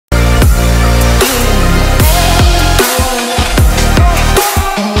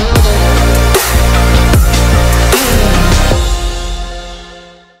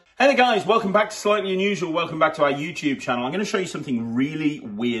Hey guys, welcome back to Slightly Unusual. Welcome back to our YouTube channel. I'm going to show you something really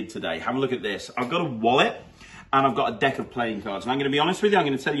weird today. Have a look at this. I've got a wallet and I've got a deck of playing cards. And I'm going to be honest with you, I'm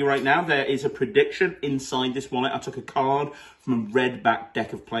going to tell you right now, there is a prediction inside this wallet. I took a card from a red back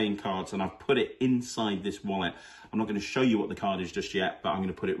deck of playing cards and I've put it inside this wallet. I'm not going to show you what the card is just yet, but I'm going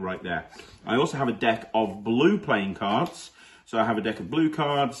to put it right there. I also have a deck of blue playing cards. So I have a deck of blue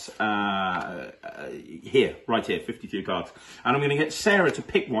cards here, right here, 52 cards. And I'm going to get Sarah to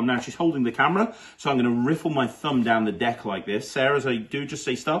pick one. Now she's holding the camera, so I'm going to riffle my thumb down the deck like this. Sarah, as I do, just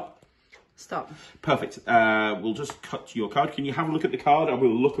say stop. Stop. Perfect. We'll just cut your card. Can you have a look at the card? I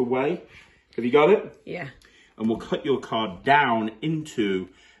will look away. Have you got it? Yeah. And we'll cut your card down into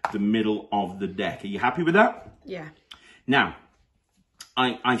the middle of the deck. Are you happy with that? Yeah. Now,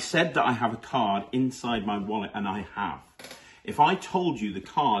 I said that I have a card inside my wallet, and I have. If I told you the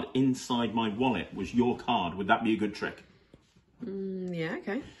card inside my wallet was your card, would that be a good trick? Yeah,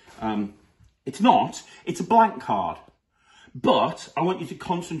 okay. It's not. It's a blank card. But I want you to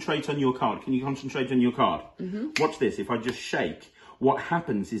concentrate on your card. Can you concentrate on your card? Mm-hmm. Watch this. If I just shake, what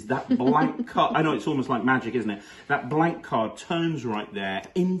happens is that blank card... I know, it's almost like magic, isn't it? That blank card turns right there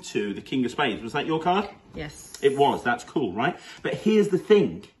into the King of Spades. Was that your card? Yes. It was. That's cool, right? But here's the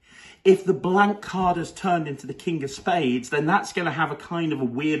thing. If the blank card has turned into the King of Spades, then that's going to have a kind of a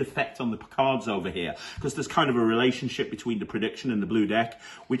weird effect on the cards over here, because there's kind of a relationship between the prediction and the blue deck,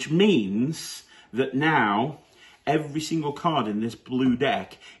 which means that now every single card in this blue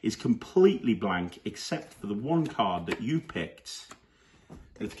deck is completely blank, except for the one card that you picked,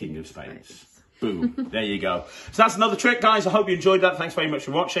 the King of Spades. Boom. There you go. So that's another trick, guys. I hope you enjoyed that. Thanks very much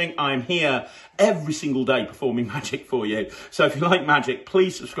for watching. I'm here every single day performing magic for you. So if you like magic,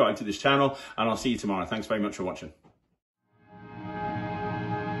 please subscribe to this channel and I'll see you tomorrow. Thanks very much for watching.